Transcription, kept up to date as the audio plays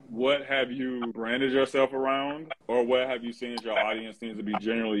what have you branded yourself around, or what have you seen that your audience seems to be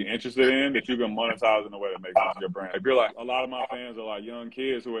genuinely interested in that you can monetize in a way that makes sense to your brand? If you're like, a lot of my fans are like young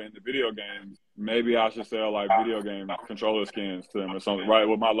kids who are into video games, maybe I should sell like video game controller skins to them or something, right?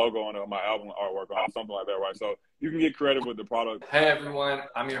 With my logo on it, or my album artwork on it, something like that, right? So you can get creative with the product. Hey everyone,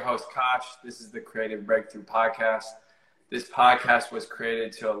 I'm your host Kosh. This is the Creative Breakthrough Podcast. This podcast was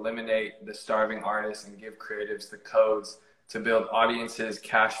created to eliminate the starving artists and give creatives the codes to build audiences,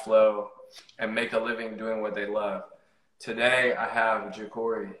 cash flow, and make a living doing what they love. Today, I have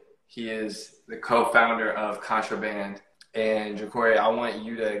Jacorey. He is the co-founder of Contraband. And Jacorey, I want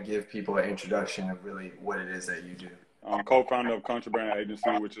you to give people an introduction of really what it is that you do. I'm co-founder of Contraband Agency,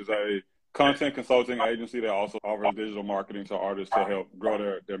 which is a content consulting agency that also offers digital marketing to artists to help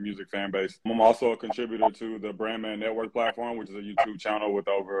grow their music fan base. I'm also a contributor to the Brandman Network platform, which is a YouTube channel with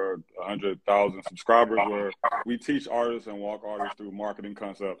over 100,000 subscribers, where we teach artists and walk artists through marketing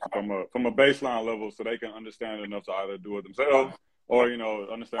concepts from a baseline level so they can understand enough to either do it themselves or,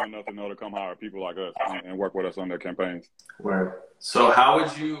 understand enough to know to come hire people like us and work with us on their campaigns. Right. So how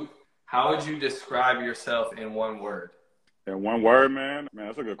would you describe yourself in one word? In one word, man,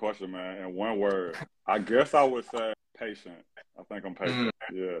 that's a good question, man. In one word, I guess I would say patient. I think I'm patient.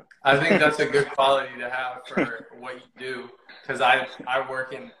 Yeah. I think that's a good quality to have for what you do, because I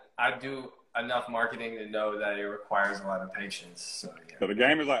do enough marketing to know that it requires a lot of patience. So yeah. So the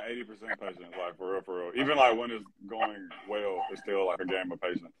game is like 80% patience, like for real. Even like when it's going well, it's still like a game of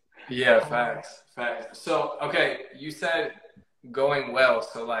patience. Yeah, facts. So, okay, you said going well.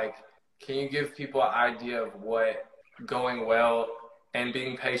 So like, can you give people an idea of what going well and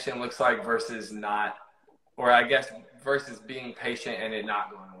being patient looks like versus not, or I guess versus being patient and it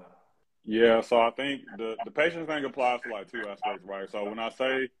not going well? Yeah, so I think the patience thing applies to like two aspects, right? So when I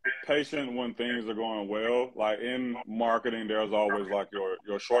say patient when things are going well, like in marketing, there's always like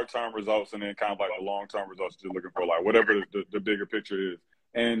your short-term results and then kind of like the long-term results you're looking for, like whatever the bigger picture is.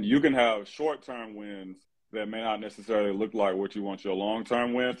 And you can have short-term wins that may not necessarily look like what you want your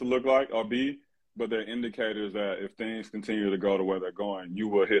long-term wins to look like or be, but they're indicators that if things continue to go to where they're going, you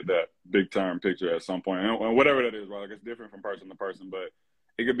will hit that big-term picture at some point. And whatever that is, right? Like it's different from person to person, but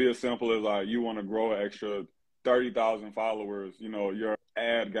it could be as simple as like you want to grow an extra 30,000 followers. Your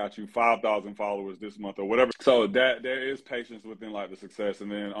ad got you 5,000 followers this month or whatever. So that there is patience within like the success.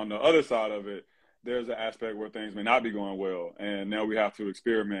 And then on the other side of it, there's an aspect where things may not be going well. And now we have to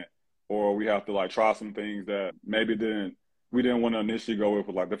experiment, or we have to like try some things that maybe we didn't want to initially go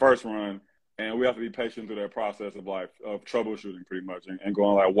with like the first run. And we have to be patient through that process of troubleshooting pretty much and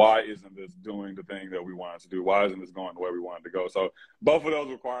going like, why isn't this doing the thing that we want it to do? Why isn't this going the way we want it to go? So both of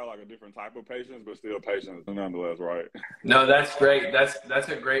those require like a different type of patience, but still patience nonetheless, right? No, that's great. That's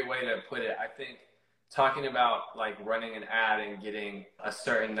a great way to put it. I think talking about like running an ad and getting a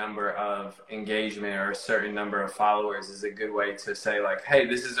certain number of engagement or a certain number of followers is a good way to say like, hey,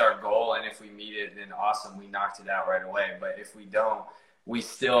 this is our goal. And if we meet it, then awesome, we knocked it out right away. But if we don't, we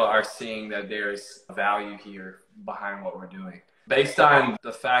still are seeing that there's value here behind what we're doing. Based on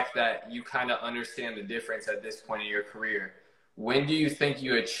the fact that you kind of understand the difference at this point in your career, when do you think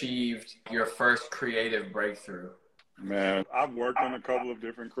you achieved your first creative breakthrough? Man, I've worked in a couple of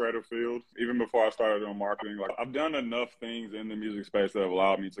different creative fields, even before I started doing marketing. Like I've done enough things in the music space that have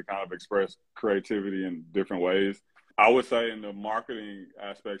allowed me to kind of express creativity in different ways. I would say in the marketing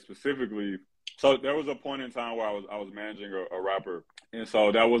aspect specifically, so there was a point in time where I was managing a rapper. And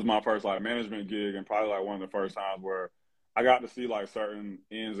so that was my first like management gig, and probably like one of the first times where I got to see like certain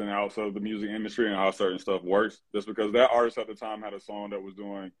ins and outs of the music industry and how certain stuff works. Just because that artist at the time had a song that was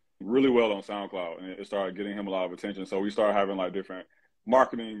doing really well on SoundCloud, and it started getting him a lot of attention. So we started having like different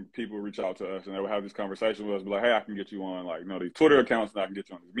marketing people reach out to us, and they would have these conversations with us, be like, hey, I can get you on like, these Twitter accounts, and I can get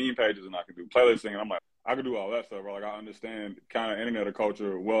you on these meme pages, and I can do playlisting. And I'm like, I can do all that stuff, right? Like I understand kind of internet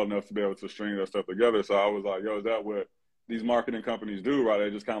culture well enough to be able to string that stuff together. So I was like, yo, is that what these marketing companies do, right?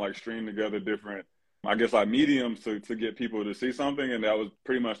 They just kind of like string together different, I guess, like mediums to get people to see something. And that was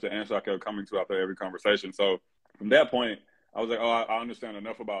pretty much the answer I kept coming to after every conversation. So from that point, I was like, oh, I understand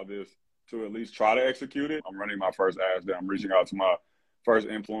enough about this to at least try to execute it. I'm running my first ads there. I'm reaching out to my first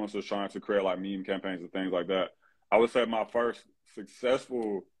influencers, trying to create like meme campaigns and things like that. I would say my first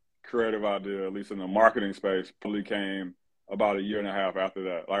successful creative idea, at least in the marketing space, probably came about a year and a half after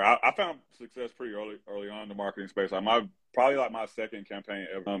that. Like I found success pretty early on in the marketing space. Like my second campaign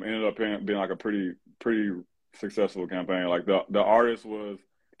ever ended up being like a pretty successful campaign. Like the artist was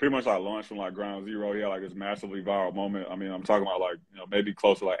pretty much like launched from like ground zero. He had like this massively viral moment. I mean, I'm talking about like, maybe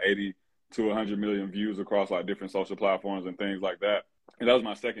close to like 80 to 100 million views across like different social platforms and things like that. And that was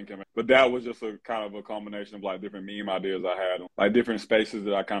my second campaign. But that was just a kind of a combination of like different meme ideas I had, like different spaces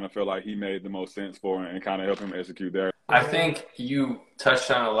that I kind of felt like he made the most sense for and kind of help him execute there. I think you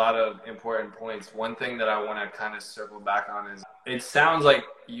touched on a lot of important points. One thing that I want to kind of circle back on is it sounds like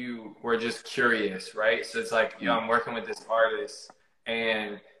you were just curious, right? So it's like, I'm working with this artist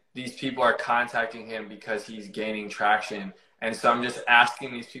and these people are contacting him because he's gaining traction. And so I'm just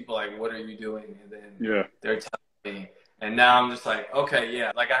asking these people, like, what are you doing? And then they're telling me. And now I'm just like, okay,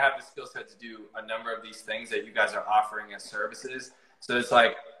 yeah, like I have the skill set to do a number of these things that you guys are offering as services. So it's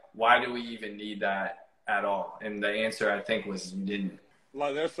like, why do we even need that at all? And the answer, I think, was you didn't.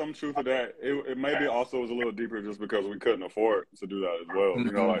 Like, there's some truth to that. It maybe also was a little deeper just because we couldn't afford to do that as well.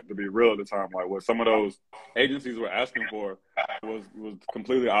 You know, like, to be real at the time, like what some of those agencies were asking for was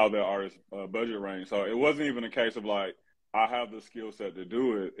completely out of their artist budget range. So it wasn't even a case of like, I have the skill set to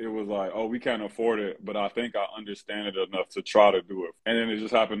do it. It was like, oh, we can't afford it, but I think I understand it enough to try to do it. And then it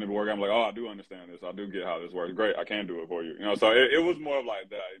just happened to work. I'm like, oh, I do understand this. I do get how this works. Great, I can do it for you. You know, so it was more of like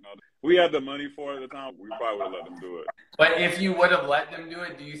that. You know, we had the money for it at the time. We probably would have let them do it. But if you would have let them do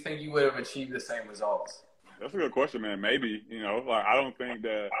it, do you think you would have achieved the same results? That's a good question, man. Maybe, you know, like I don't think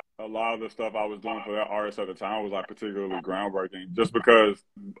that a lot of the stuff I was doing for that artist at the time was like particularly groundbreaking just because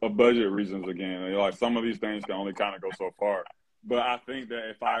of budget reasons again. And, like some of these things can only kind of go so far. But I think that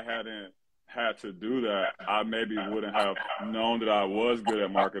if I hadn't had to do that, I maybe wouldn't have known that I was good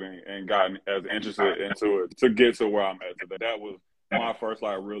at marketing and gotten as interested into it to get to where I'm at today. That was my first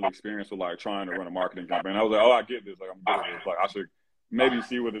like real experience with like trying to run a marketing campaign. I was like, oh, I get this. Like I'm good at this. Like I should maybe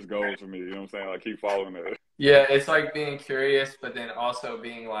see where this goes for me. You know what I'm saying? Like keep following it. Yeah, it's like being curious, but then also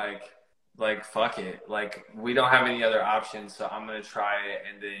being like fuck it. Like we don't have any other options, so I'm gonna try it.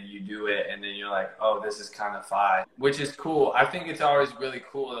 And then you do it, and then you're like, oh, this is kind of fine, which is cool. I think it's always really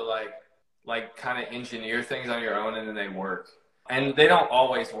cool to like kind of engineer things on your own, and then they work. And they don't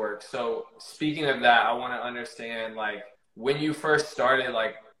always work. So speaking of that, I want to understand like when you first started,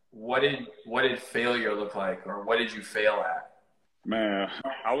 like what did failure look like, or what did you fail at? Man,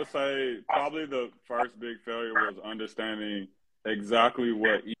 I would say probably the first big failure was understanding exactly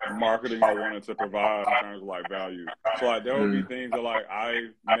what marketing I wanted to provide in terms of like value. So like there would be things that like I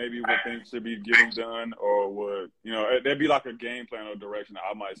maybe would think should be getting done, or would, you know, there'd be like a game plan or direction that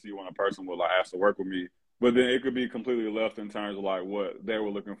I might see when a person would like ask to work with me. But then it could be completely left in terms of like what they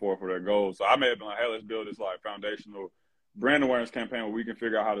were looking for their goals. So I may have been like, hey, let's build this like foundational brand awareness campaign where we can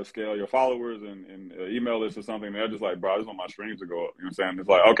figure out how to scale your followers and email list or something. They're just like, bro, I just want my streams to go up. You know what I'm saying? It's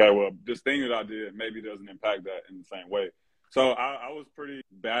like, okay, well, this thing that I did maybe doesn't impact that in the same way. So I was pretty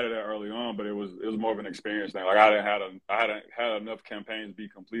bad at it early on, but it was more of an experience thing. Like I hadn't had enough campaigns be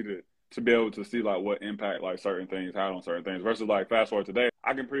completed to be able to see like what impact like certain things had on certain things. Versus like fast forward today,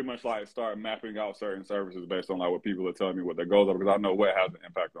 I can pretty much like start mapping out certain services based on like what people are telling me what their goals are, because I know what has an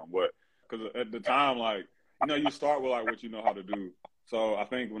impact on what. Because at the time, like, you know, you start with like what you know how to do. So I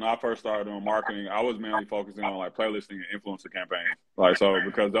think when I first started doing marketing, I was mainly focusing on like playlisting and influencer campaigns. Like, so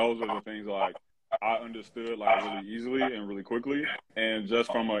because those are the things like I understood like really easily and really quickly. And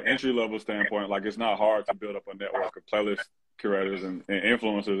just from an entry level standpoint, like it's not hard to build up a network of playlist curators and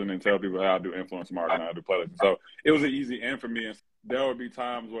influencers and then tell people how to do influencer marketing, how to do playlisting. So it was an easy end for me. And there would be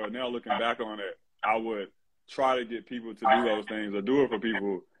times where now looking back on it, I would try to get people to do those things or do it for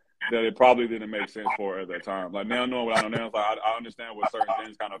people that it probably didn't make sense for at that time. Like now knowing what I know now, it's like I understand what certain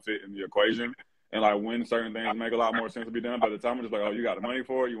things kind of fit in the equation, and like when certain things make a lot more sense to be done. But at the time, I'm just like, oh, you got the money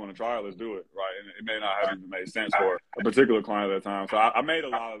for it, you want to try it, let's do it, right? And it may not have even made sense for a particular client at that time. So I made a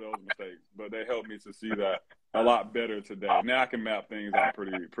lot of those mistakes, but they helped me to see that a lot better today. Now I can map things out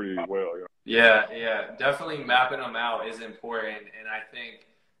pretty well. Yeah, definitely mapping them out is important, and I think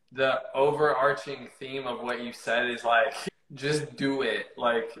the overarching theme of what you said is like, just do it.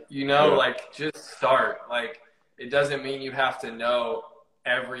 Like, you know, like just start. Like, it doesn't mean you have to know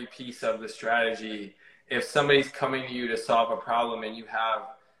every piece of the strategy. If somebody's coming to you to solve a problem and you have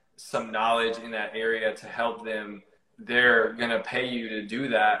some knowledge in that area to help them, they're going to pay you to do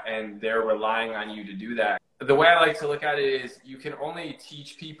that, and they're relying on you to do that. The way I like to look at it is you can only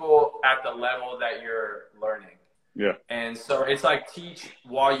teach people at the level that you're learning. Yeah. And so it's like teach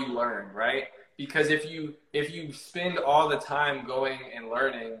while you learn, right? Because if you spend all the time going and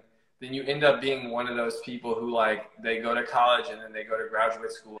learning, then you end up being one of those people who like they go to college and then they go to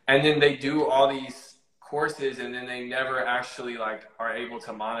graduate school and then they do all these courses and then they never actually like are able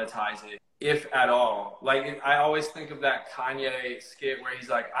to monetize it, if at all. Like I always think of that Kanye skit where he's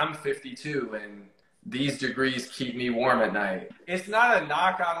like, I'm 52 and these degrees keep me warm at night. It's not a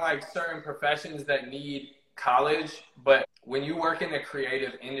knock on like certain professions that need college, but when you work in the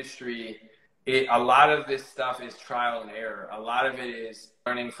creative industry, a lot of this stuff is trial and error. A lot of it is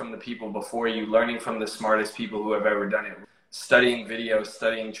learning from the people before you, learning from the smartest people who have ever done it, studying videos,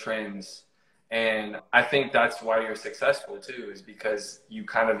 studying trends. And I think that's why you're successful too, is because you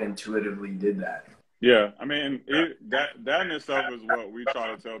kind of intuitively did that. Yeah, I mean, that in itself is what we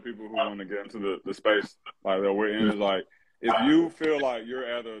try to tell people who want to get into the space like that we're in. Is like, if you feel like you're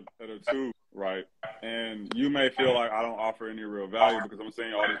at a two, right, and you may feel like I don't offer any real value because I'm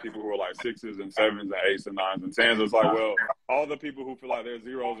seeing all these people who are like sixes and sevens and eights and nines and tens. It's like, well, all the people who feel like they're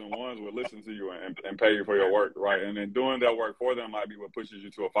zeros and ones would listen to you and pay you for your work, right? And then doing that work for them might be what pushes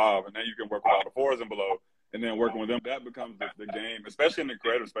you to a five, and then you can work with all the fours and below. And then working with them, that becomes the game, especially in the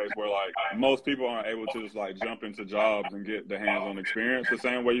creative space where like most people aren't able to just like jump into jobs and get the hands-on experience the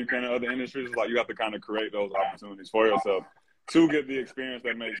same way you can in other industries. It's like you have to kind of create those opportunities for yourself to get the experience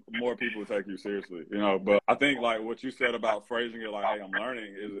that makes more people take you seriously, you know. But I think like what you said about phrasing it like, hey, I'm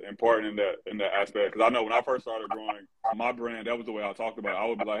learning is important in that aspect. Because I know when I first started growing my brand, that was the way I talked about it. I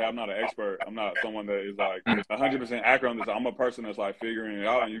would be like, hey, I'm not an expert. I'm not someone that is like 100% accurate on this. I'm a person that's like figuring it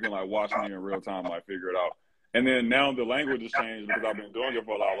out, and you can like watch me in real time, like figure it out. And then now the language has changed because I've been doing it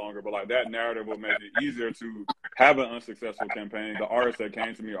for a lot longer. But like that narrative will make it easier to have an unsuccessful campaign. The artists that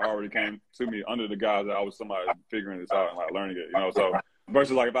came to me already came to me under the guise that I was somebody figuring this out and like learning it, you know. So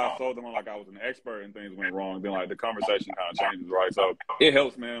versus like if I sold them on like I was an expert and things went wrong, then like the conversation kind of changes, right? So it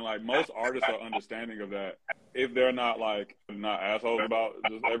helps, man. Like most artists are understanding of that if they're not like not assholes about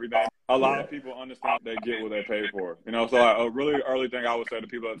just everything. A lot of people understand they get what they pay for, you know. So like a really early thing I would say to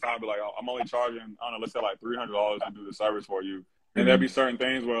people at the time, be like, oh, I'm only charging, I don't know, let's say like $300 to do the service for you. And there'd be certain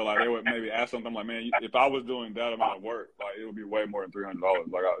things where like they would maybe ask something like, man, if I was doing that amount of work, like it would be way more than $300.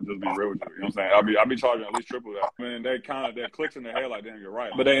 Like I'll just be real with you. You know what I'm saying? I'll be charging at least triple that. I mean, that clicks in their head like, damn, you're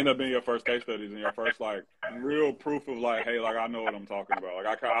right. But they end up being your first case studies and your first like real proof of like, hey, like I know what I'm talking about.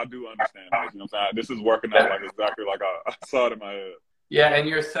 Like I do understand this. You know what I'm saying? This is working out like exactly like I saw it in my head. Yeah, and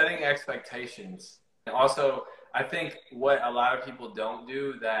you're setting expectations. And also, I think what a lot of people don't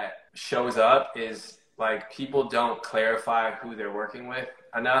do that shows up is like people don't clarify who they're working with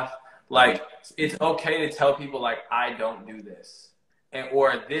enough. Like it's okay to tell people like I don't do this, and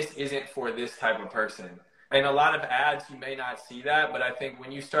or this isn't for this type of person. In a lot of ads, you may not see that, but I think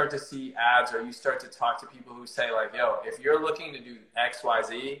when you start to see ads or you start to talk to people who say like, yo, if you're looking to do X, Y,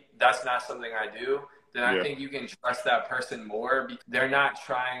 Z, that's not something I do, then I think you can trust that person more because they're not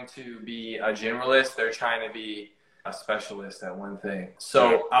trying to be a generalist. They're trying to be a specialist at one thing.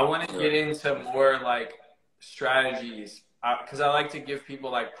 So I want to get into more like strategies because I like to give people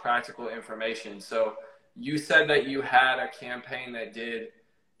like practical information. So you said that you had a campaign that did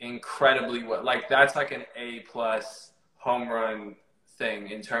incredibly well. Like that's like an A+ home run thing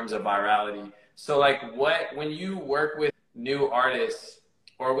in terms of virality. So like when you work with new artists,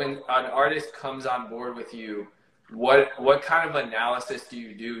 or when an artist comes on board with you, what kind of analysis do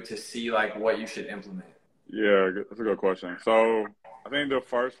you do to see like what you should implement? Yeah, that's a good question. So I think the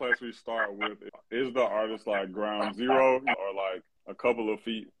first place we start with is the artist like ground zero or like a couple of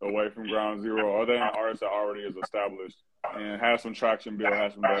feet away from ground zero? Or are they an artist that already is established and has some traction built,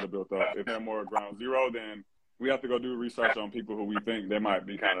 has some data built up? If they're more ground zero, then we have to go do research on people who we think they might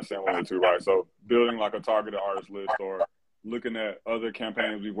be kind of similar to, right? So building like a targeted artist list or looking at other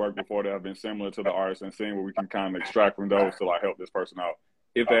campaigns we've worked before that have been similar to the artist and seeing what we can kind of extract from those to like help this person out.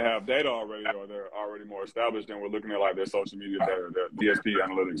 If they have data already or they're already more established, then we're looking at like their social media data, their DSP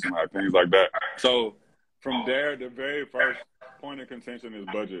analytics and like things like that. So from there, the very first point of contention is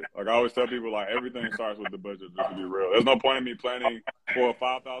budget. Like I always tell people, like everything starts with the budget, just to be real. There's no point in me planning for a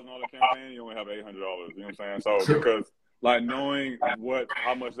 $5,000 campaign, you only have $800, you know what I'm saying? So because like knowing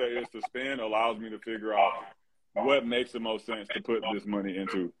how much there is to spend allows me to figure out what makes the most sense to put this money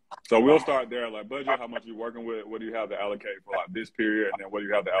into. So we'll start there, like budget, how much you're working with, what do you have to allocate for like this period, and then what do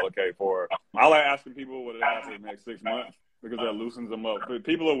you have to allocate for. I like asking people what they have for the next 6 months because that loosens them up.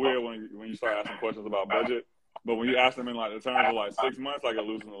 People are weird when you start asking questions about budget, but when you ask them in like the terms of like 6 months, like it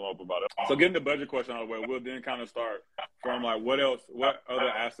loosens them up about it. So getting the budget question out of the way, we'll then kind of start from like what other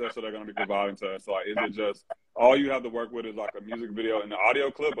assets are they going to be providing to us? So like, is it just all you have to work with is like a music video and the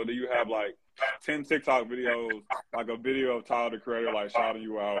audio clip, or do you have like 10 TikTok videos, like a video of Tyler the Creator like shouting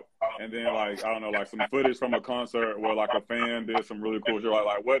you out, and then like I don't know, like some footage from a concert where like a fan did some really cool shit.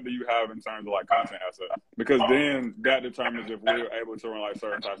 Like what do you have in terms of like content assets? Because then that determines if we're able to run like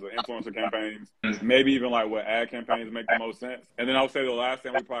certain types of influencer campaigns, maybe even like what ad campaigns make the most sense. And then I would say the last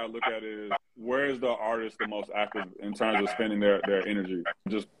thing we probably look at is where is the artist the most active in terms of spending their energy.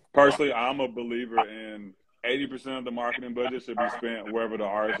 Just personally, I'm a believer in 80% of the marketing budget should be spent wherever the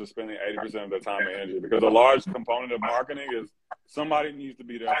artist is spending 80% of their time and energy. Because a large component of marketing is somebody needs to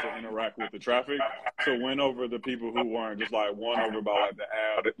be there to interact with the traffic to win over the people who weren't just like won over by like the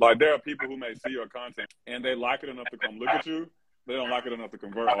ad. Like there are people who may see your content and they like it enough to come look at you. They don't like it enough to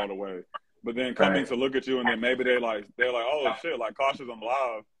convert all the way. But then coming to look at you and then maybe they're like, oh shit, like Cautious on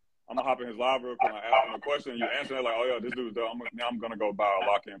live. I'm gonna hop in his live real quick and ask him a question. You answer it like, oh yeah, this dude's dope. Now I'm gonna go buy a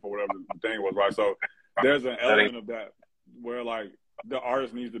lock-in for whatever the thing was, right? So there's an element of that where like the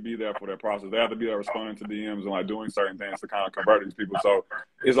artist needs to be there for their process. They have to be there responding to DMs and like doing certain things to kind of convert these people. So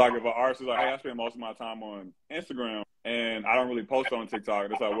it's like if an artist is like, hey, I spend most of my time on Instagram and I don't really post on TikTok.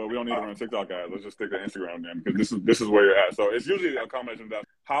 It's like, well, we don't need to run TikTok ads. Let's just stick to Instagram then because this is where you're at. So it's usually a combination of that.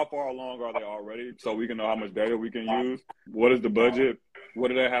 How far along are they already so we can know how much data we can use? What is the budget? What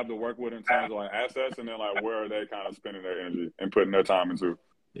do they have to work with in terms of like assets? And then like where are they kind of spending their energy and putting their time into?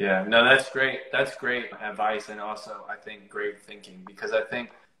 Yeah, no, that's great. That's great advice. And also I think great thinking because I think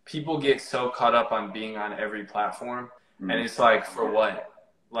people get so caught up on being on every platform and it's like, for what?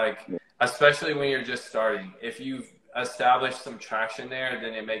 Like, especially when you're just starting, if you've established some traction there,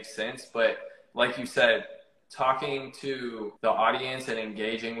 then it makes sense. But like you said, talking to the audience and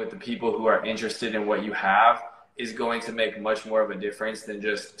engaging with the people who are interested in what you have is going to make much more of a difference than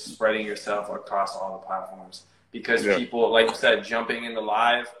just spreading yourself across all the platforms. Because people, like you said, jumping in the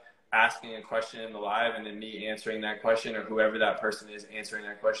live, asking a question in the live, and then me answering that question or whoever that person is answering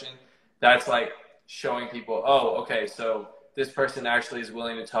that question, that's like showing people, oh, okay, so this person actually is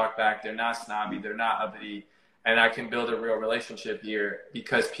willing to talk back. They're not snobby. They're not uppity. And I can build a real relationship here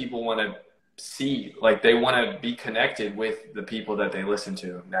because people want to see, like they want to be connected with the people that they listen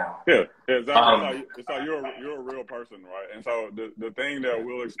to now. Yeah, exactly. It's like you're a real person, right? And so the thing that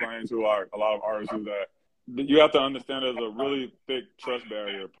we'll explain to like a lot of artists is that you have to understand there's a really thick trust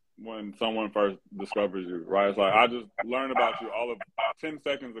barrier when someone first discovers you, right? It's like I just learned about you all of 10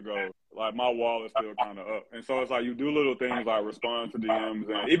 seconds ago. Like my wall is still kind of up. And so it's like you do little things like respond to DMs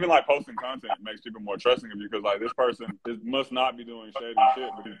and even like posting content makes people more trusting of you because like this person must not be doing shady shit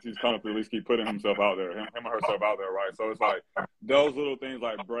because he's kind of at least keep putting himself out there, him or herself out there, right? So it's like those little things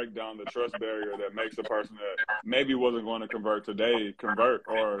like break down the trust barrier that makes a person that maybe wasn't going to convert today convert,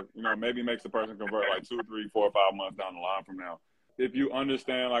 or, you know, maybe makes a person convert like 2, 3, 4, 5 months down the line from now. If you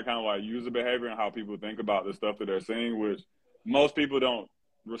understand like kind of like user behavior and how people think about the stuff that they're seeing, which most people don't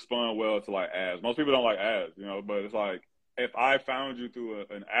respond well to like ads. Most people don't like ads, you know, but it's like if I found you through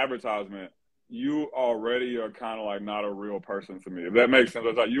an advertisement, you already are kind of like not a real person to me. If that makes sense.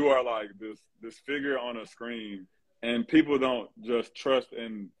 It's like you are like this figure on a screen, and people don't just trust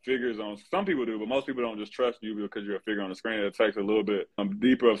in figures on. Some people do, but most people don't just trust you because you're a figure on the screen. It takes a little bit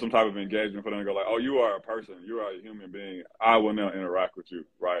deeper of some type of engagement for them to go like, oh, you are a person. You are a human being. I will now interact with you,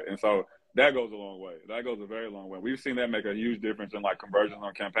 right? And so that goes a long way. That goes a very long way. We've seen that make a huge difference in like conversions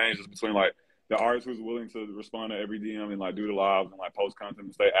on campaigns just between like the artist who's willing to respond to every DM and like do the lives and like post content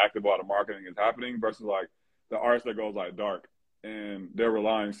and stay active while the marketing is happening versus like the artist that goes like dark and they're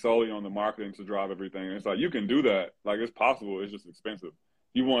relying solely on the marketing to drive everything. And it's like, you can do that. Like it's possible. It's just expensive.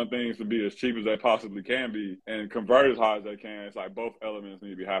 You want things to be as cheap as they possibly can be and convert as high as they can. It's like both elements need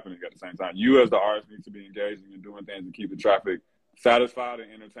to be happening at the same time. You as the artist need to be engaging and doing things to keep the traffic satisfied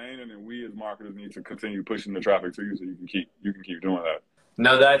and entertained, and then we as marketers need to continue pushing the traffic to you so you can keep doing that.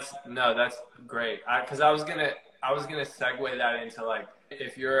 No, that's great. Because I was gonna segue that into like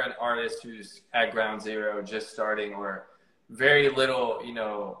if you're an artist who's at ground zero, just starting or very little, you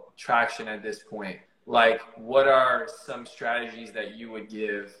know, traction at this point. Like, what are some strategies that you would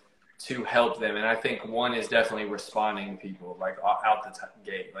give to help them? And I think one is definitely responding to people like out the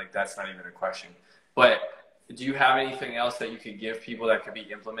gate. Like that's not even a question. But do you have anything else that you could give people that could be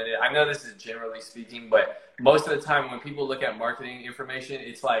implemented? I know this is generally speaking, but most of the time when people look at marketing information,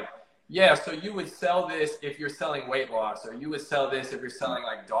 it's like, yeah, so you would sell this if you're selling weight loss, or you would sell this if you're selling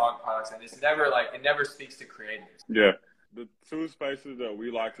like dog products. And it's never like, it never speaks to creatives. Yeah. The two spaces that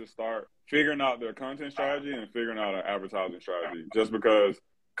we like to start, figuring out their content strategy and figuring out an advertising strategy. Just because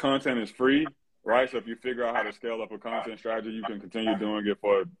content is free, right? So if you figure out how to scale up a content strategy, you can continue doing it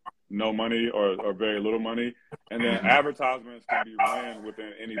for no money or very little money. And then advertisements can be ran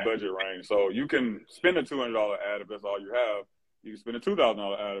within any budget range. So you can spend a $200 ad if that's all you have. You can spend a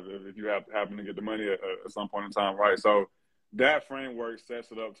 $2,000 ad if you happen to get the money at some point in time, right? So that framework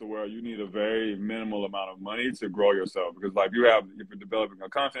sets it up to where you need a very minimal amount of money to grow yourself. Because like if you're developing a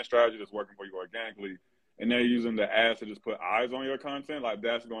content strategy that's working for you organically, and they're using the ads to just put eyes on your content, like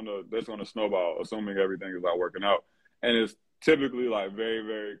that's gonna snowball, assuming everything is like working out. And it's typically like very,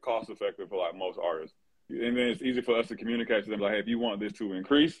 very cost effective for like most artists. And then it's easy for us to communicate to them like, hey, if you want this to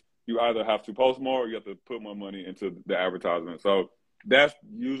increase, you either have to post more or you have to put more money into the advertisement. So that's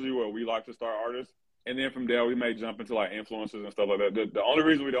usually where we like to start artists. And then from there, we may jump into like influencers and stuff like that. The only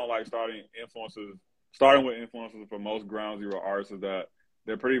reason we don't like starting with influencers for most ground zero artists is that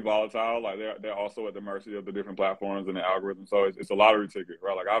they're pretty volatile. Like they're also at the mercy of the different platforms and the algorithm. So it's a lottery ticket,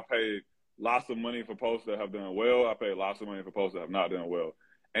 right? Like I've paid lots of money for posts that have done well. I paid lots of money for posts that have not done well.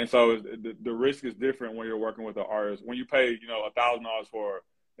 And so the risk is different when you're working with an artist. When you pay, $1,000 for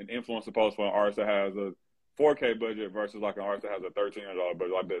an influencer post for an artist that has a 4K budget versus like an artist that has a $1,300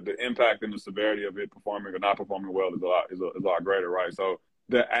 budget, like the impact and the severity of it performing or not performing well is a lot greater, right? So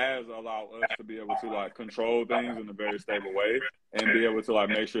the ads allow us to be able to like control things in a very stable way and be able to like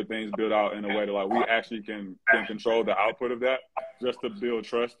make sure things build out in a way that like we actually can control the output of that just to build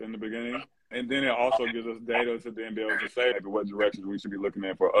trust in the beginning. And then it also gives us data to then be able to say like, what directions we should be looking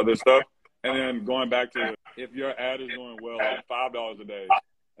at for other stuff. And then going back to if your ad is doing well, like $5 a day,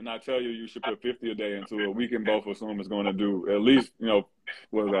 and I tell you should put 50 a day into it, we can both assume it's going to do at least,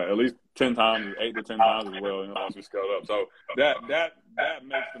 what is that? At least 10 times, 8 to 10 times as well, once we scale up. So that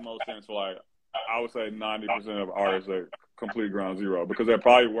makes the most sense for like, I would say 90% of artists that complete ground zero because they're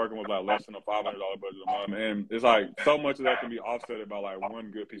probably working with like less than a $500 budget a month. And it's like so much of that can be offset by like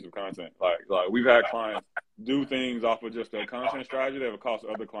one good piece of content. Like we've had clients do things off of just their content strategy that would cost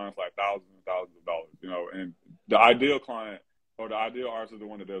other clients like thousands and thousands of dollars, and the ideal client or the ideal artist is the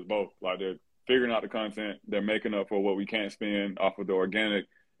one that does both. Like they're figuring out the content, they're making up for what we can't spend off of the organic,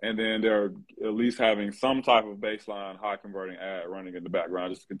 and then they're at least having some type of baseline high converting ad running in the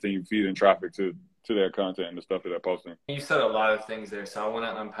background just to continue feeding traffic to their content and the stuff that they're posting. You said a lot of things there, so I want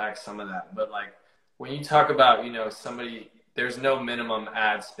to unpack some of that. But like when you talk about, somebody, there's no minimum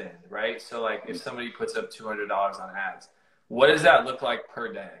ad spend, right? So like if somebody puts up $200 on ads, what does that look like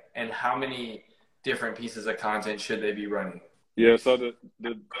per day? And how many different pieces of content should they be running? Yeah, so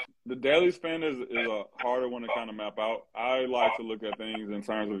the daily spend is a harder one to kind of map out. I like to look at things in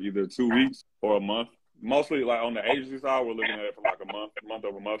terms of either 2 weeks or a month. Mostly like on the agency side, we're looking at it from like a month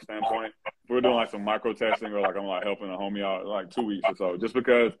over month standpoint. If we're doing like some micro testing or like I'm like helping a homie out like 2 weeks or so, just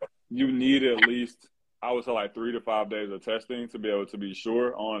because you need at least, I would say like 3 to 5 days of testing to be able to be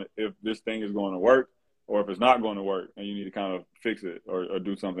sure on if this thing is going to work or if it's not going to work and you need to kind of fix it or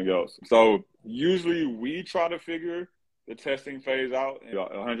do something else. So usually we try to figure the testing phase out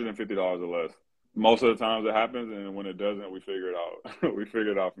 $150 or less. Most of the times it happens, and when it doesn't, we figure it out. We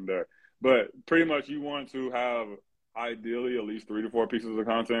figure it out from there. But pretty much you want to have ideally at least 3 to 4 pieces of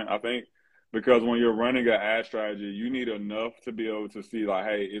content, I think, because when you're running an ad strategy, you need enough to be able to see like,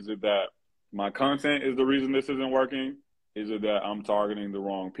 hey, is it that my content is the reason this isn't working? Is it that I'm targeting the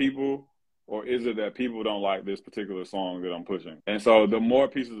wrong people? Or is it that people don't like this particular song that I'm pushing? And so the more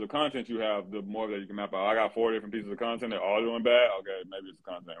pieces of content you have, the more that you can map out. I got 4 different pieces of content. They're all doing bad. Okay, maybe it's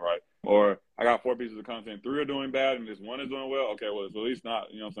the content, right? Or I got 4 pieces of content. 3 are doing bad and this one is doing well. Okay, well, it's at least not,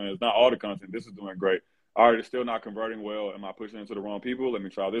 it's not all the content. This is doing great. All right, it's still not converting well. Am I pushing into the wrong people? Let me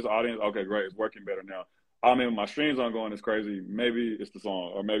try this audience. Okay, great. It's working better now. I mean, my streams aren't going as crazy. Maybe it's the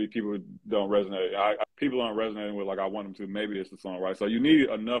song, or maybe people don't resonate. People aren't resonating with like I want them to. Maybe it's the song, right? So you need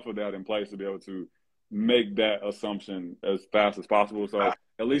enough of that in place to be able to make that assumption as fast as possible. So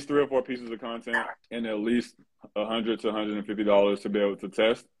at least 3 or 4 pieces of content and at least $100 to $150 to be able to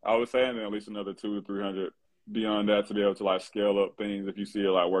test, I would say, and then at least another 200 to 300 beyond that to be able to like scale up things if you see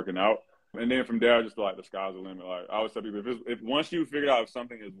it like working out. And then from there, just like the sky's the limit. Like I would tell people, if once you figure out if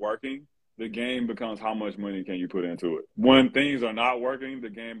something is working, the game becomes how much money can you put into it. When things are not working, the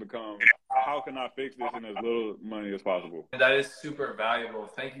game becomes how can I fix this in as little money as possible. That is super valuable.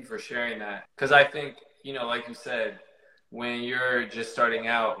 Thank you for sharing that. Because I think, like you said, when you're just starting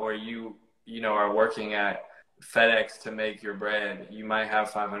out or you are working at FedEx to make your bread, you might have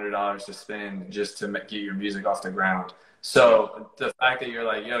 $500 to spend just to get your music off the ground. So the fact that you're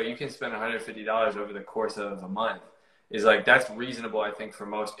like, you can spend $150 over the course of a month is like, that's reasonable, I think, for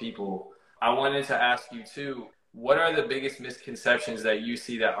most people. I wanted to ask you too, what are the biggest misconceptions that you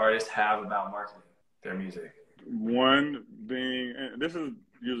see that artists have about marketing their music? One being, and this is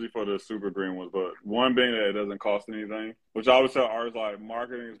usually for the super green ones, but one being that it doesn't cost anything, which I would tell artists like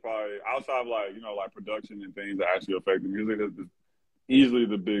marketing is probably outside of like, like production and things that actually affect the music. That's easily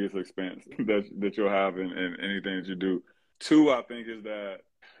the biggest expense that you'll have in anything that you do. 2, I think, is that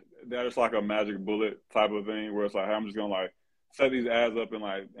it's like a magic bullet type of thing where it's like, hey, I'm just going to like set these ads up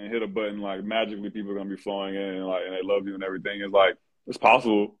and hit a button, like magically people are going to be flowing in and they love you and everything. It's like, it's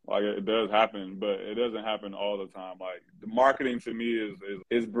possible, like it does happen, but it doesn't happen all the time. Like the marketing to me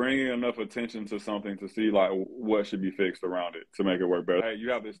is bringing enough attention to something to see like what should be fixed around it to make it work better. Hey, you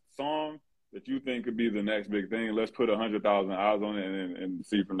have this song, that you think could be the next big thing. Let's put 100,000 eyes on it and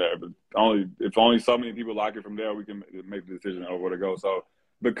see from there. But if only so many people like it from there, we can make the decision of where to go. So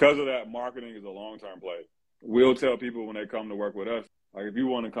because of that, marketing is a long-term play. We'll tell people when they come to work with us, like if you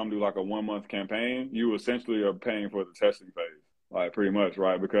want to come do like a 1-month campaign, you essentially are paying for the testing phase, like pretty much,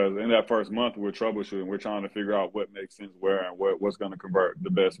 right? Because in that first month, we're troubleshooting. We're trying to figure out what makes sense where and what's going to convert the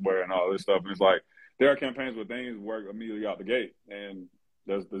best where and all this stuff. And it's like there are campaigns where things work immediately out the gate, and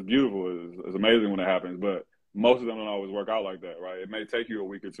that's beautiful. It's amazing when it happens, but most of them don't always work out like that, right? It may take you a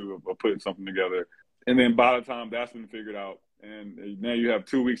week or two of putting something together, and then by the time that's been figured out, and now you have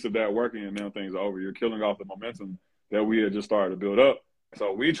 2 weeks of that working, and then things are over. You're killing off the momentum that we had just started to build up.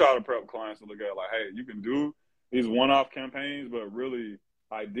 So we try to prep clients to look at like, hey, you can do these one-off campaigns, but really,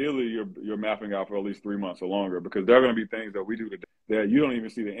 ideally, you're mapping out for at least 3 months or longer, because there are going to be things that we do today that you don't even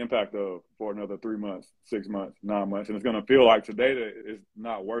see the impact of for another 3 months, 6 months, 9 months, and it's going to feel like today that it's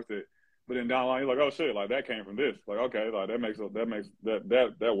not worth it. But then down the line, you're like, oh shit, like that came from this. Like, okay, like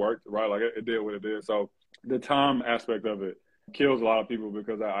that worked, right? Like it did what it did. So the time aspect of it kills a lot of people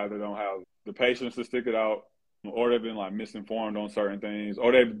because they either don't have the patience to stick it out, or they've been like misinformed on certain things,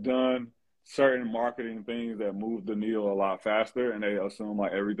 or they've done certain marketing things that move the needle a lot faster, and they assume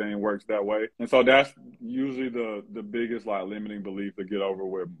like everything works that way. And so that's usually the biggest like limiting belief to get over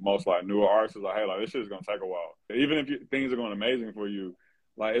with most like newer artists is like, hey, like this shit is gonna take a while. Even if things are going amazing for you,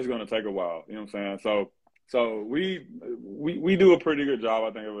 like it's gonna take a while. You know what I'm saying? So we do a pretty good job,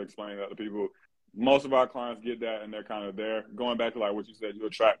 I think, of explaining that to people. Most of our clients get that, and they're kind of there. Going back to like what you said, you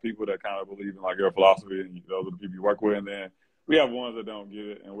attract people that kind of believe in like your philosophy, and those are the people you work with. And then we have ones that don't get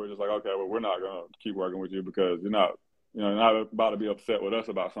it, and we're just like, okay, well, we're not gonna keep working with you because you're not about to be upset with us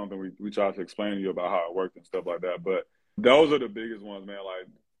about something. We try to explain to you about how it works and stuff like that. But those are the biggest ones, man. Like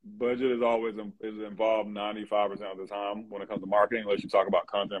budget is always involved 95% of the time when it comes to marketing, unless you talk about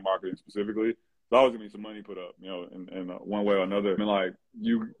content marketing specifically. There's always gonna be some money put up, in one way or another. I mean, like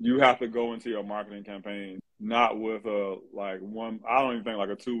you have to go into your marketing campaign not with a like one. I don't even think like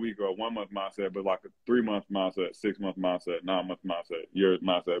a 2 week or a 1 month mindset, but like a 3 month mindset, 6 month mindset, 9 month mindset, year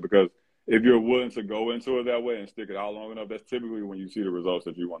mindset. Because if you're willing to go into it that way and stick it out long enough, that's typically when you see the results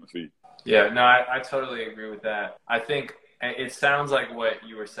that you want to see. Yeah, no, I totally agree with that. I think it sounds like what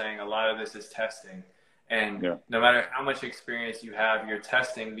you were saying. A lot of this is testing, and no matter how much experience you have, you're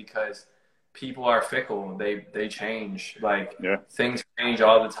testing because people are fickle. They change. Like things change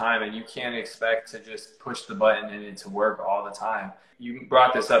all the time, and you can't expect to just push the button and it to work all the time. You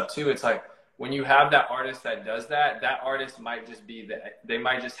brought this up too. It's like when you have that artist that does that artist might just be they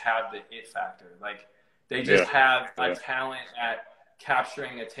might just have the it factor. Like they just have a talent at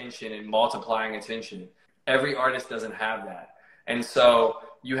capturing attention and multiplying attention. Every artist doesn't have that. And so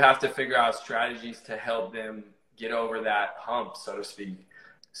you have to figure out strategies to help them get over that hump, so to speak.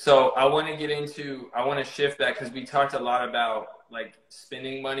 So I want to shift that because we talked a lot about like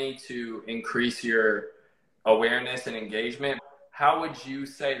spending money to increase your awareness and engagement. How would you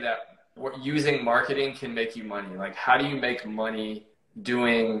say that using marketing can make you money? Like, how do you make money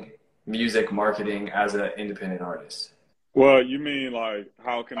doing music marketing as an independent artist? Well, you mean like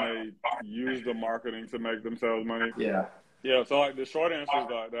how can they use the marketing to make themselves money? Yeah. Yeah, so like the short answer is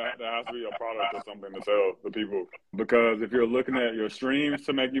that there has to be a product or something to sell to people. Because if you're looking at your streams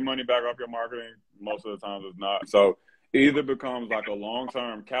to make you money back off your marketing, most of the times it's not. So it either becomes like a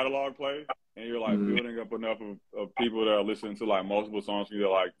long-term catalog play, and you're like building up enough of people that are listening to like multiple songs from you that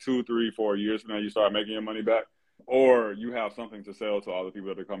like 2, 3, 4 years from now you start making your money back, or you have something to sell to all the people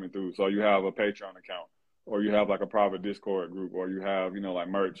that are coming through. So you have a Patreon account, or you have like a private Discord group, or you have, like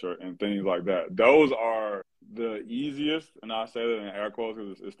merch and things like that. Those are the easiest, and I say that in air quotes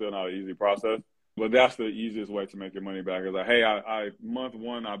because it's still not an easy process, but that's the easiest way to make your money back. Is like, hey, I month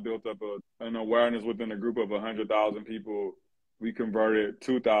one, I built up an awareness within a group of 100,000 people. We converted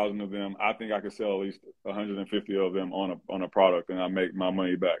 2,000 of them. I think I could sell at least 150 of them on a product, and I make my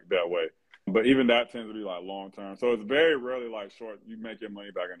money back that way. But even that tends to be like long term. So it's very rarely like short. You make your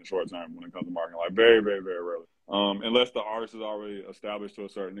money back in the short term when it comes to marketing. Like very, very, very rarely. Unless the artist is already established to a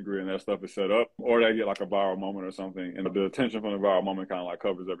certain degree and that stuff is set up, or they get like a viral moment or something, and the attention from the viral moment kind of like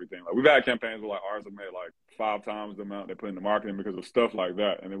covers everything. Like we've had campaigns where like artists have made like 5 times the amount they put into marketing because of stuff like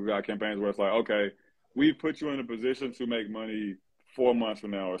that. And then we've got campaigns where it's like, okay, we put you in a position to make money 4 months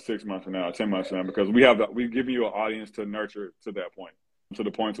from now, or 6 months from now, or 10 months from now, because we've given you an audience to nurture to that point. To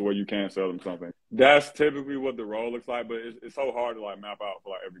the point to where you can sell them something. That's typically what the role looks like, but it's so hard to like map out for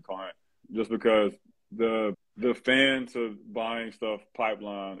like every client, just because the fan to buying stuff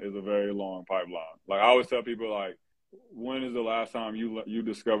pipeline is a very long pipeline. Like I always tell people, like, when is the last time you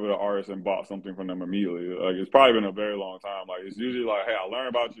discovered an artist and bought something from them immediately? Like it's probably been a very long time. Like it's usually like, hey, I learned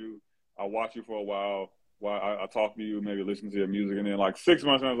about you, I watch you for a while. I talk to you, maybe listen to your music, and then like 6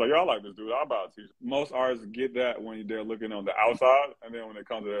 months, and I was like, yo, I like this dude. I'm about to teach. Most artists get that when they're looking on the outside, and then when it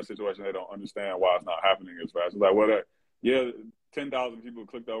comes to their situation, they don't understand why it's not happening as fast. It's like, well, 10,000 people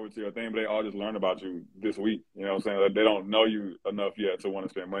clicked over to your thing, but they all just learned about you this week. You know what I'm saying? Like, they don't know you enough yet to want to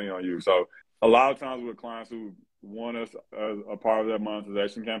spend money on you. So a lot of times with clients who want us as a part of their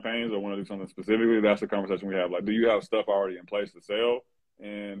monetization campaigns or want to do something specifically, that's the conversation we have. Like, do you have stuff already in place to sell?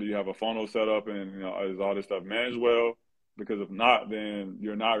 And do you have a funnel set up, and is all this stuff managed well? Because if not, then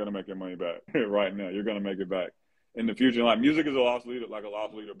you're not going to make your money back right now. You're going to make it back in the future. Like, music is a loss leader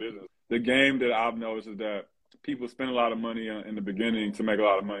business. The game that I've noticed is that people spend a lot of money in the beginning to make a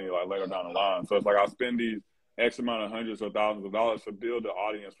lot of money like later down the line. So it's like I'll spend these X amount of hundreds or thousands of dollars to build the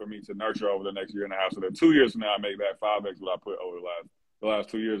audience for me to nurture over the next year and a half. So that 2 years from now, I make back 5X what I put over the last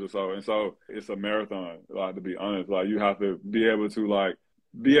 2 years or so. And so it's a marathon, like, to be honest. Like, you have to be able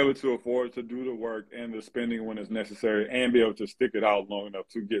to afford to do the work and the spending when it's necessary, and be able to stick it out long enough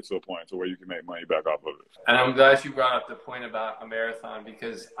to get to a point to where you can make money back off of it. And I'm glad you brought up the point about a marathon,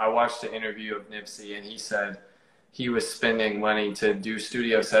 because I watched the interview of Nipsey, and he said he was spending money to do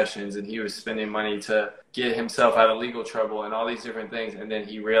studio sessions, and he was spending money to get himself out of legal trouble and all these different things. And then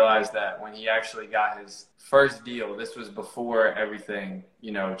he realized that when he actually got his first deal, this was before everything,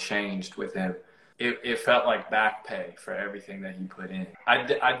 changed with him. It felt like back pay for everything that he put in.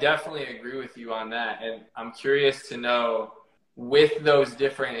 I definitely agree with you on that. And I'm curious to know, with those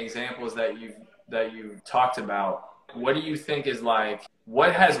different examples that you've talked about, what do you think is like,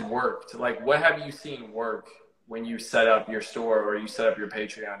 what has worked? Like, what have you seen work when you set up your store, or you set up your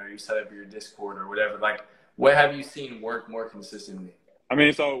Patreon, or you set up your Discord or whatever? Like, what have you seen work more consistently? I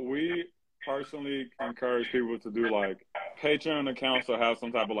mean, so we personally encourage people to do like Patreon accounts or have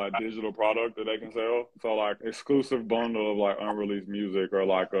some type of like digital product that they can sell. So like exclusive bundle of like unreleased music, or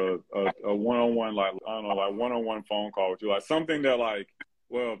like a one-on-one, like, I don't know, like one-on-one phone call with you, like something that like,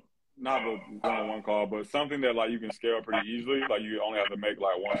 well, not the one-on-one call, but something that like you can scale pretty easily. Like, you only have to make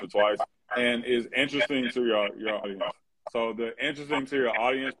like once or twice, and is interesting to your audience. So the interesting to your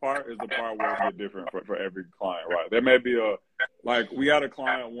audience part is the part where it gets different for every client, right? There may be we had a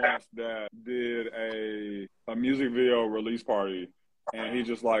client once that did a music video release party, and he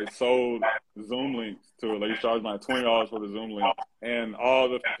just like sold Zoom links to it. Like, he charged like $20 for the Zoom link, and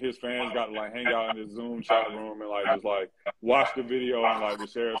all his fans got to like hang out in his Zoom chat room and like just like watch the video and like the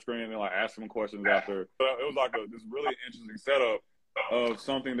share screen and like ask him questions after. So it was like this really interesting setup of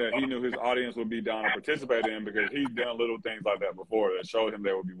something that he knew his audience would be down to participate in, because he'd done little things like that before that showed him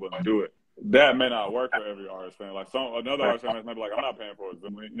they would be willing to do it. That may not work for every artist fan. Like, another artist fan might be like, I'm not paying for it. You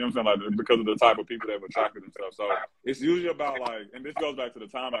know what I'm saying? Like, because of the type of people they've attracted and stuff. So it's usually about like, and this goes back to the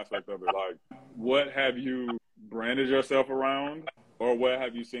time aspect of it. Like, what have you branded yourself around, or what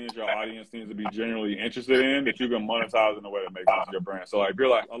have you seen that your audience seems to be genuinely interested in that you can monetize in a way that makes sense to your brand? So like, if you're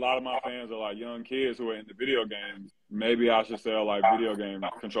like, a lot of my fans are like young kids who are into video games, maybe I should sell like video game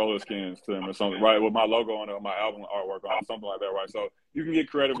controller skins to them or something, right? With my logo on it, or my album artwork on it, something like that, right? So you can get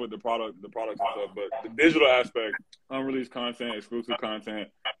creative with the products and stuff, but the digital aspect, unreleased content, exclusive content,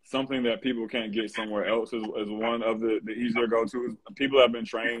 something that people can't get somewhere else is one of the easier go-tos. People have been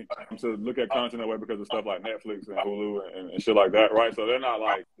trained to look at content that way because of stuff like Netflix and Hulu and shit like that, right? So they're not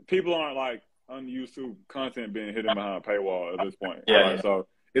like, people aren't like unused to content being hidden behind a paywall at this point. Yeah, right? yeah. So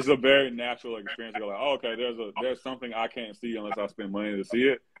it's a very natural experience to go like, oh, okay, there's something I can't see unless I spend money to see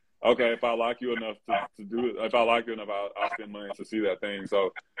it. Okay, if I like you enough to do it, if I like you enough, I'll spend money to see that thing.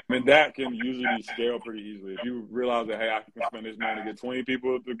 So, I mean, that can usually be scaled pretty easily. If you realize that, hey, I can spend this money to get 20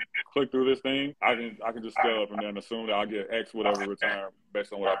 people to click through this thing, I can just scale up from there and assume that I'll get X whatever return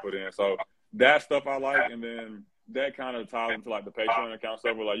based on what I put in. So that stuff I like, and then that kind of ties into like the Patreon account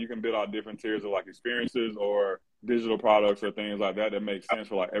stuff where like you can build out different tiers of like experiences or digital products or things like that make sense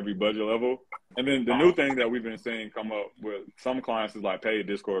for like every budget level. And then the new thing that we've been seeing come up with some clients is like paid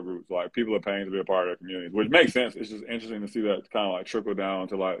Discord groups. Like, people are paying to be a part of their communities, which makes sense. It's just interesting to see that kind of like trickle down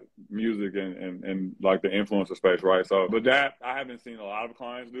to like music and like the influencer space, right? So, but that I haven't seen a lot of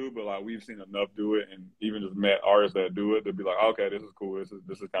clients do, but like we've seen enough do it, and even just met artists that do it to be like, okay, this is cool. This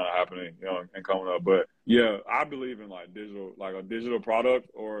is kind of happening, and coming up. But yeah, I believe in like a digital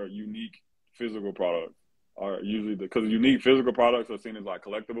product or a unique physical product. Are usually because unique physical products are seen as like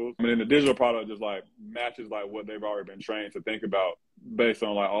collectibles. I mean, the digital product just like matches like what they've already been trained to think about based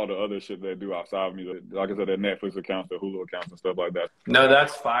on like all the other shit they do outside of music. Like I said, their Netflix accounts, their Hulu accounts, and stuff like that. No,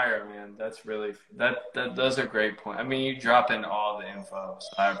 that's fire, man. That's really those are great points. I mean, you drop in all the info, so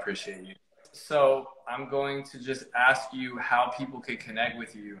I appreciate you. So I'm going to just ask you how people can connect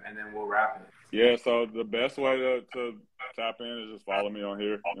with you, and then we'll wrap it. Yeah, so the best way to tap in is just follow me on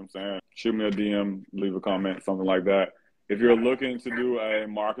here. You know what I'm saying? shoot me a DM, leave a comment, something like that. If you're looking to do a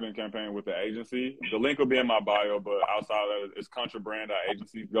marketing campaign with the agency, the link will be in my bio, but outside of that, it's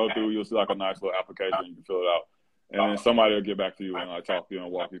countrybrand.agency. Go through, you'll see like a nice little application. You can fill it out. And then somebody will get back to you and like talk to you and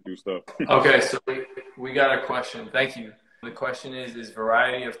walk you through stuff. Okay, so we got a question. Thank you. The question is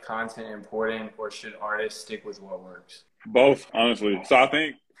variety of content important, or should artists stick with what works? Both, honestly. So I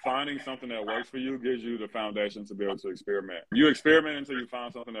think finding something that works for you gives you the foundation to be able to experiment. You experiment until you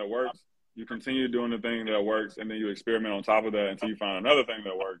find something that works. You continue doing the thing that works, and then you experiment on top of that until you find another thing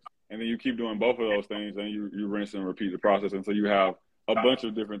that works. And then you keep doing both of those things, and you rinse and repeat the process until you have a bunch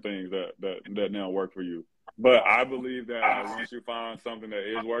of different things that now work for you. But I believe that like, once you find something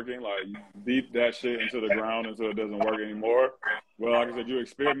that is working, like you beat that shit into the ground until it doesn't work anymore. Well, like I said, you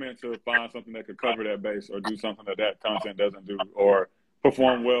experiment to find something that could cover that base or do something that content doesn't do, or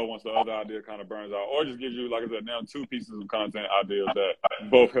perform well once the other idea kind of burns out, or just gives you, like I said, now 2 pieces of content ideas that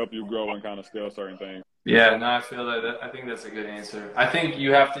both help you grow and kind of scale certain things. Yeah, no, I feel that. I think that's a good answer. I think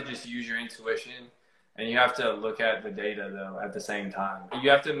you have to just use your intuition, and you have to look at the data though at the same time. You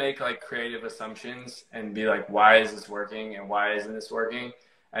have to make like creative assumptions and be like, why is this working and why isn't this working?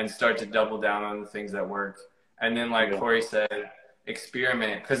 And start to double down on the things that work. And then like Corey said,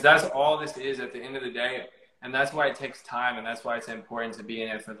 experiment, because that's all this is at the end of the day. And that's why it takes time, and that's why it's important to be in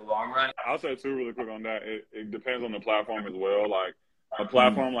it for the long run. I'll say too really quick on that. It depends on the platform as well. Like a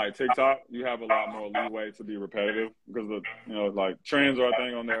platform like TikTok, you have a lot more leeway to be repetitive because like trends are a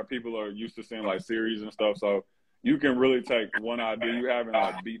thing on there. People are used to seeing like series and stuff, so you can really take one idea you have and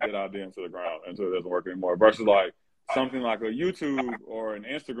like beat that idea into the ground until it doesn't work anymore. Versus like something like a YouTube or an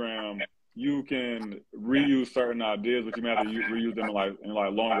Instagram, you can reuse certain ideas, but you may have to reuse them in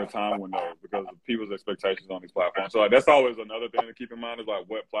longer time windows because of people's expectations on these platforms. So like that's always another thing to keep in mind is like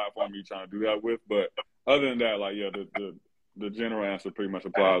what platform you're trying to do that with. But other than that, like the general answer pretty much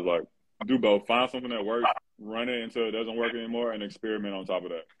applies. Like do both. Find something that works, run it until it doesn't work anymore, and experiment on top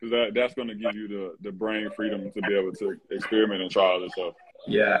of that. Because that's going to give you the brain freedom to be able to experiment and try other stuff.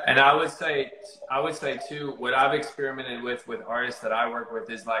 Yeah, and I would say too, what I've experimented with artists that I work with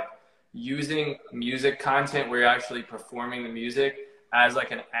is like using music content where you're actually performing the music as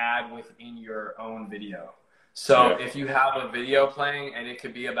like an ad within your own video. So if you have a video playing and it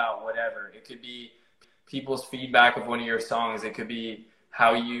could be about whatever, it could be people's feedback of one of your songs, it could be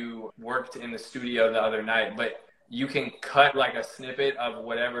how you worked in the studio the other night, but you can cut like a snippet of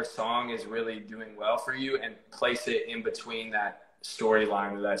whatever song is really doing well for you and place it in between that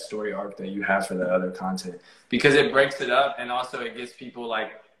storyline or that story arc that you have for the other content, because it breaks it up. And also it gets people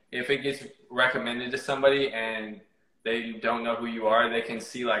like, if it gets recommended to somebody and they don't know who you are, they can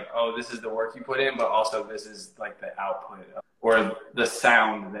see like, oh, this is the work you put in, but also this is like the output or the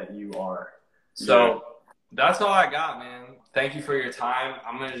sound that you are. So that's all I got, man. Thank you for your time.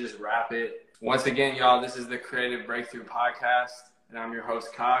 I'm going to just wrap it. Once again, y'all, this is the Creative Breakthrough Podcast, and I'm your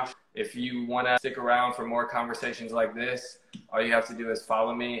host, Kosh. If you want to stick around for more conversations like this, all you have to do is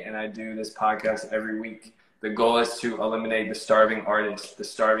follow me, and I do this podcast every week. The goal is to eliminate the starving artist, the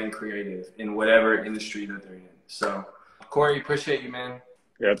starving creative in whatever industry that they're in. So, Corey, appreciate you, man.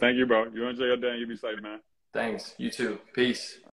 Yeah, thank you, bro. You enjoy your day and you be safe, man. Thanks. You too. Peace.